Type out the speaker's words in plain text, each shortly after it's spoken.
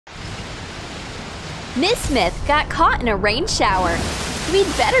Miss Smith got caught in a rain shower. We'd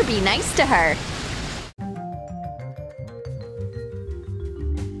better be nice to her.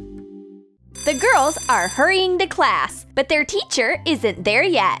 The girls are hurrying to class, but their teacher isn't there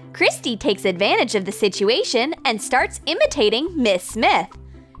yet. Christy takes advantage of the situation and starts imitating Miss Smith.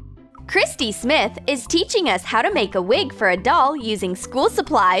 Christy Smith is teaching us how to make a wig for a doll using school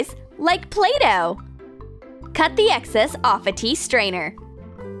supplies like Play-Doh. Cut the excess off a tea strainer.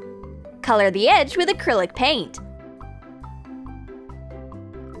 Color the edge with acrylic paint.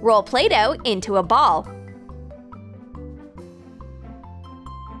 Roll Play-Doh into a ball.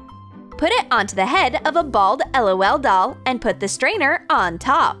 Put it onto the head of a bald LOL doll and put the strainer on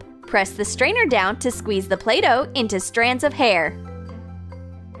top. Press the strainer down to squeeze the Play-Doh into strands of hair.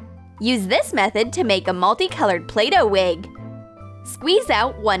 Use this method to make a multicolored Play-Doh wig. Squeeze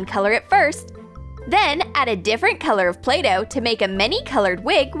out one color at first, then add a different color of Play-Doh to make a many-colored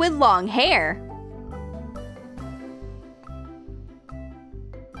wig with long hair.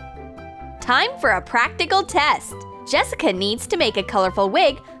 Time for a practical test. Jessica needs to make a colorful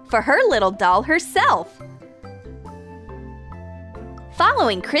wig for her little doll herself.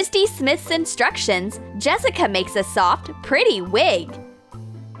 Following Christy Smith's instructions, Jessica makes a soft, pretty wig.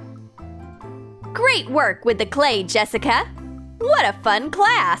 Great work with the clay, Jessica! What a fun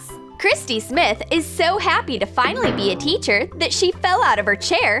class! Christy Smith is so happy to finally be a teacher that she fell out of her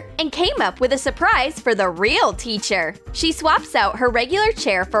chair and came up with a surprise for the real teacher. She swaps out her regular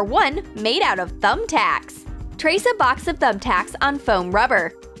chair for one made out of thumbtacks. Trace a box of thumbtacks on foam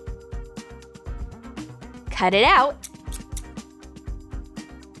rubber. Cut it out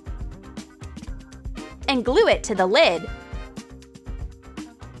and glue it to the lid.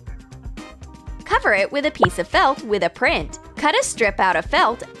 Cover it with a piece of felt with a print. Cut a strip out of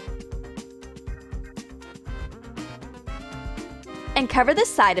felt and cover the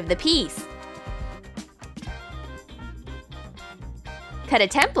side of the piece. Cut a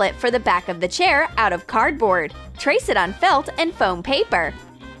template for the back of the chair out of cardboard. Trace it on felt and foam paper.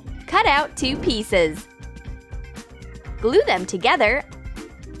 Cut out 2 pieces. Glue them together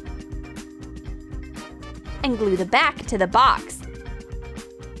and glue the back to the box.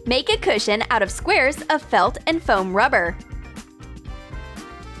 Make a cushion out of squares of felt and foam rubber.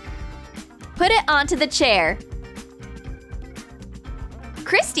 Put it onto the chair.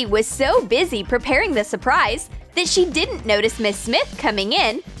 Christy was so busy preparing the surprise that she didn't notice Miss Smith coming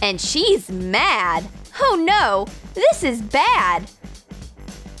in, and she's mad. Oh no, this is bad!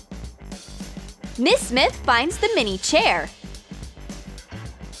 Miss Smith finds the mini chair.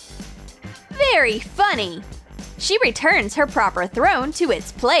 Very funny! She returns her proper throne to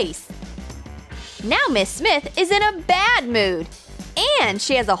its place. Now Miss Smith is in a bad mood, and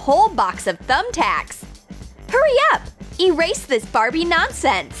she has a whole box of thumbtacks. Hurry up! Erase this Barbie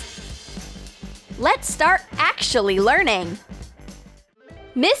nonsense! Let's start actually learning.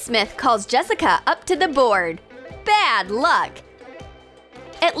 Miss Smith calls Jessica up to the board. Bad luck!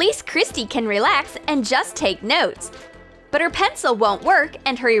 At least Christy can relax and just take notes. But her pencil won't work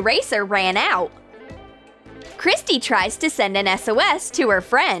and her eraser ran out. Christy tries to send an SOS to her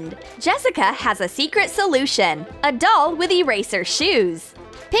friend. Jessica has a secret solution: a doll with eraser shoes.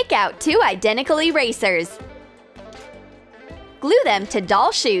 Pick out 2 identical erasers. Glue them to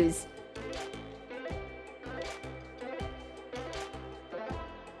doll shoes.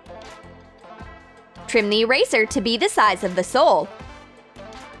 Trim the eraser to be the size of the sole.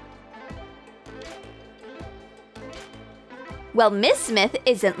 While Miss Smith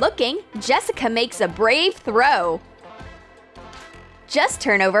isn't looking, Jessica makes a brave throw. Just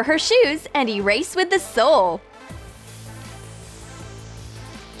turn over her shoes and erase with the sole.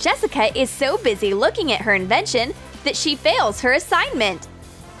 Jessica is so busy looking at her invention that she fails her assignment.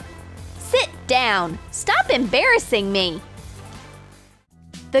 Sit down! Stop embarrassing me!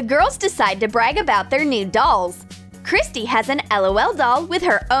 The girls decide to brag about their new dolls. Christy has an LOL doll with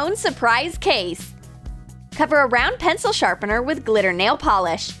her own surprise case. Cover a round pencil sharpener with glitter nail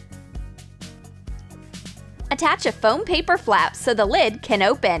polish. Attach a foam paper flap so the lid can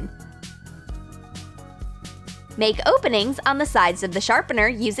open. Make openings on the sides of the sharpener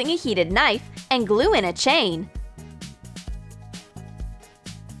using a heated knife and glue in a chain.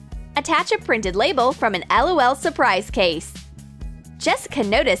 Attach a printed label from an LOL surprise case. Jessica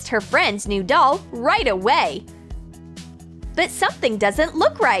noticed her friend's new doll right away. But something doesn't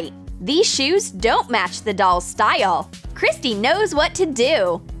look right. These shoes don't match the doll's style. Christy knows what to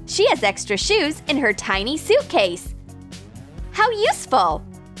do. She has extra shoes in her tiny suitcase. How useful!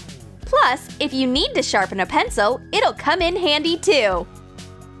 Plus, if you need to sharpen a pencil, it'll come in handy too.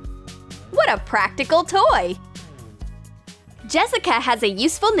 What a practical toy! Jessica has a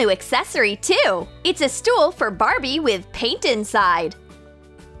useful new accessory too. It's a stool for Barbie with paint inside.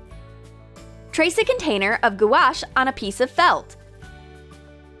 Trace a container of gouache on a piece of felt.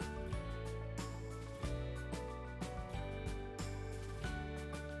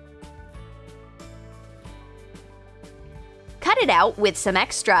 Cut it out with some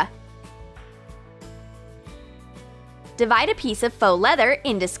extra. Divide a piece of faux leather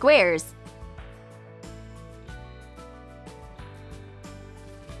into squares.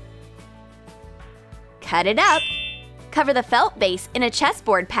 Cut it up. Cover the felt base in a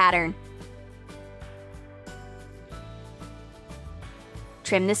chessboard pattern.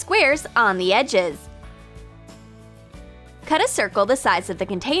 Trim the squares on the edges. Cut a circle the size of the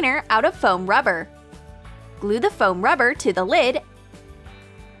container out of foam rubber. Glue the foam rubber to the lid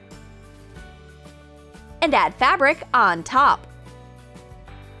and add fabric on top.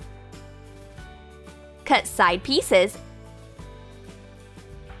 Cut side pieces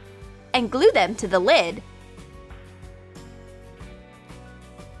and glue them to the lid.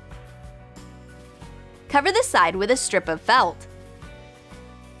 Cover the side with a strip of felt.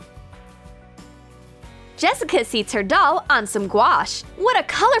 Jessica seats her doll on some gouache. What a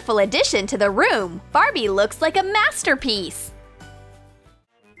colorful addition to the room! Barbie looks like a masterpiece!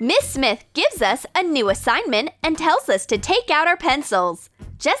 Miss Smith gives us a new assignment and tells us to take out our pencils.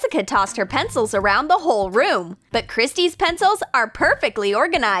 Jessica tossed her pencils around the whole room, but Christy's pencils are perfectly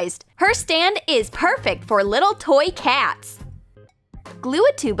organized. Her stand is perfect for little toy cats. Glue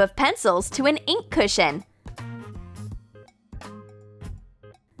a tube of pencils to an ink cushion.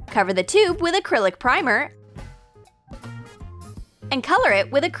 Cover the tube with acrylic primer and color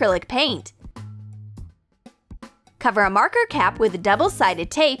it with acrylic paint. Cover a marker cap with double-sided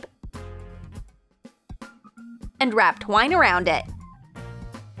tape and wrap twine around it.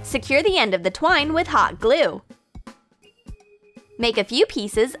 Secure the end of the twine with hot glue. Make a few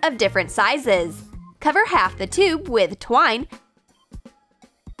pieces of different sizes. Cover half the tube with twine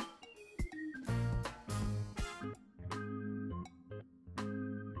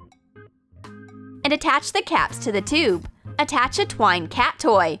and attach the caps to the tube. Attach a twine cat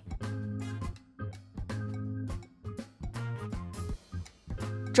toy.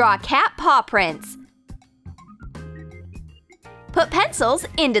 Draw cat paw prints. Put pencils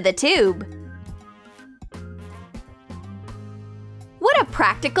into the tube. What a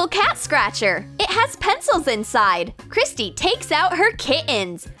practical cat scratcher! It has pencils inside. Christy takes out her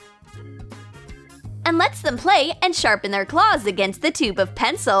kittens and lets them play and sharpen their claws against the tube of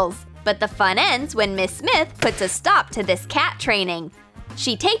pencils. But the fun ends when Miss Smith puts a stop to this cat training.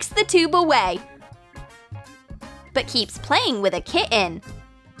 She takes the tube away, but keeps playing with a kitten.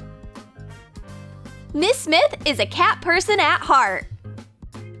 Miss Smith is a cat person at heart.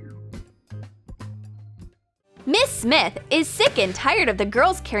 Miss Smith is sick and tired of the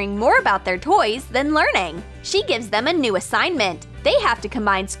girls caring more about their toys than learning. She gives them a new assignment. They have to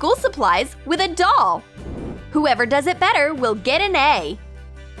combine school supplies with a doll. Whoever does it better will get an A.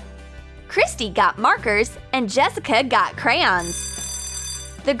 Christy got markers and Jessica got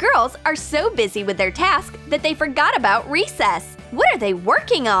crayons. The girls are so busy with their task that they forgot about recess. What are they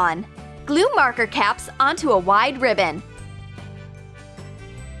working on? Glue marker caps onto a wide ribbon.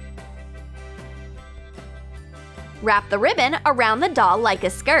 Wrap the ribbon around the doll like a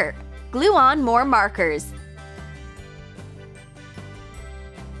skirt. Glue on more markers.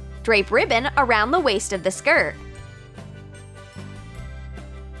 Drape ribbon around the waist of the skirt.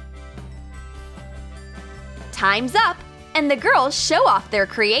 Time's up, and the girls show off their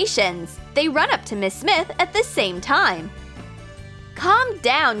creations. They run up to Miss Smith at the same time. Calm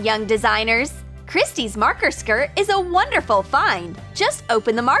down, young designers. Christy's marker skirt is a wonderful find. Just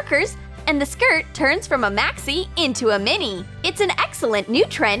open the markers, and the skirt turns from a maxi into a mini. It's an excellent new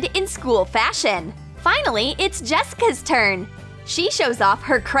trend in school fashion. Finally, it's Jessica's turn. She shows off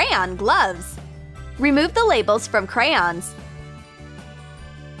her crayon gloves. Remove the labels from crayons.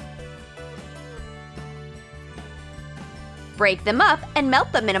 Break them up and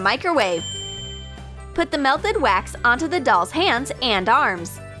melt them in a microwave. Put the melted wax onto the doll's hands and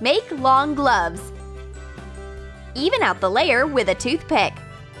arms. Make long gloves. Even out the layer with a toothpick.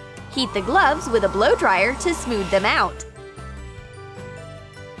 Heat the gloves with a blow dryer to smooth them out.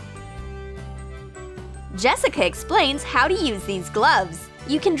 Jessica explains how to use these gloves.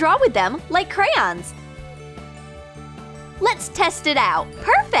 You can draw with them like crayons. Let's test it out.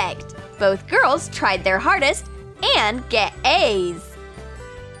 Perfect! Both girls tried their hardest and get A's.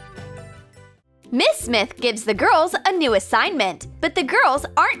 Miss Smith gives the girls a new assignment, but the girls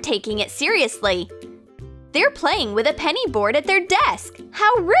aren't taking it seriously. They're playing with a penny board at their desk.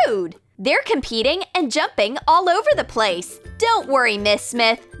 How rude! They're competing and jumping all over the place. Don't worry, Miss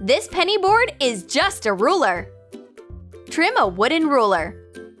Smith. This penny board is just a ruler. Trim a wooden ruler.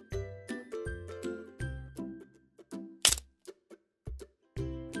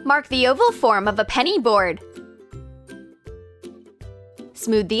 Mark the oval form of a penny board.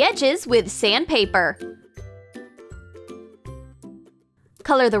 Smooth the edges with sandpaper.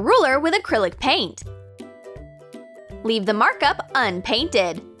 Color the ruler with acrylic paint. Leave the markup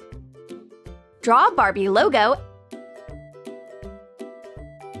unpainted. Draw a Barbie logo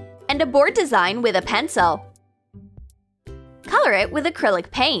and a board design with a pencil. Color it with acrylic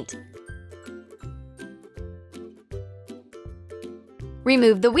paint.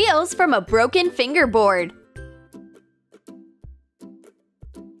 Remove the wheels from a broken fingerboard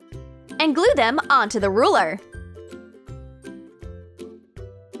and glue them onto the ruler.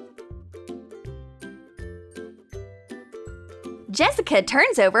 Jessica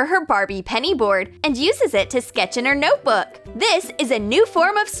turns over her Barbie penny board and uses it to sketch in her notebook. This is a new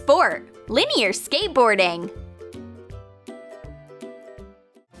form of sport, linear skateboarding.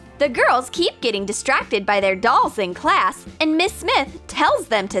 The girls keep getting distracted by their dolls in class, and Miss Smith tells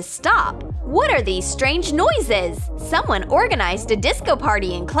them to stop. What are these strange noises? Someone organized a disco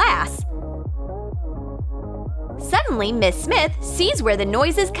party in class. Suddenly, Miss Smith sees where the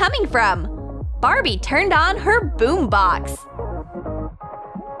noise is coming from. Barbie turned on her boombox.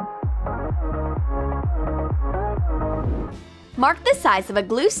 Mark the size of a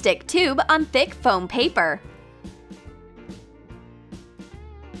glue stick tube on thick foam paper.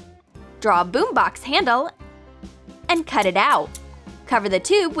 Draw a boombox handle and cut it out. Cover the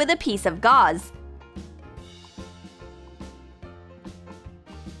tube with a piece of gauze.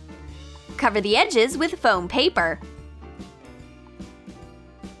 Cover the edges with foam paper.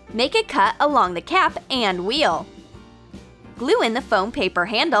 Make a cut along the cap and wheel. Glue in the foam paper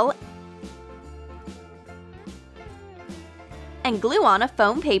handle and glue on a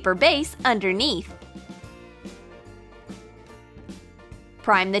foam paper base underneath.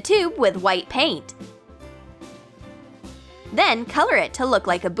 Prime the tube with white paint. Then color it to look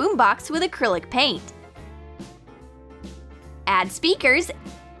like a boombox with acrylic paint. Add speakers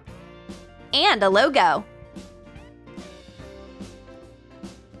and a logo.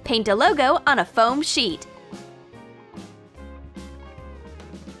 Paint a logo on a foam sheet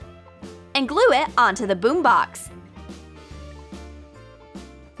and glue it onto the boombox.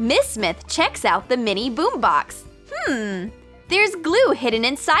 Miss Smith checks out the mini boombox. There's glue hidden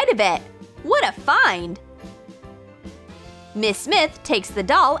inside of it. What a find! Miss Smith takes the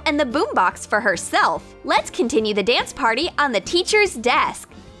doll and the boombox for herself. Let's continue the dance party on the teacher's desk.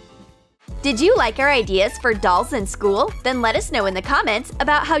 Did you like our ideas for dolls in school? Then let us know in the comments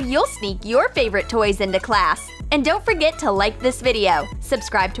about how you'll sneak your favorite toys into class. And don't forget to like this video,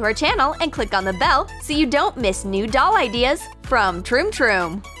 subscribe to our channel, and click on the bell so you don't miss new doll ideas from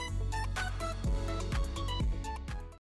Troom.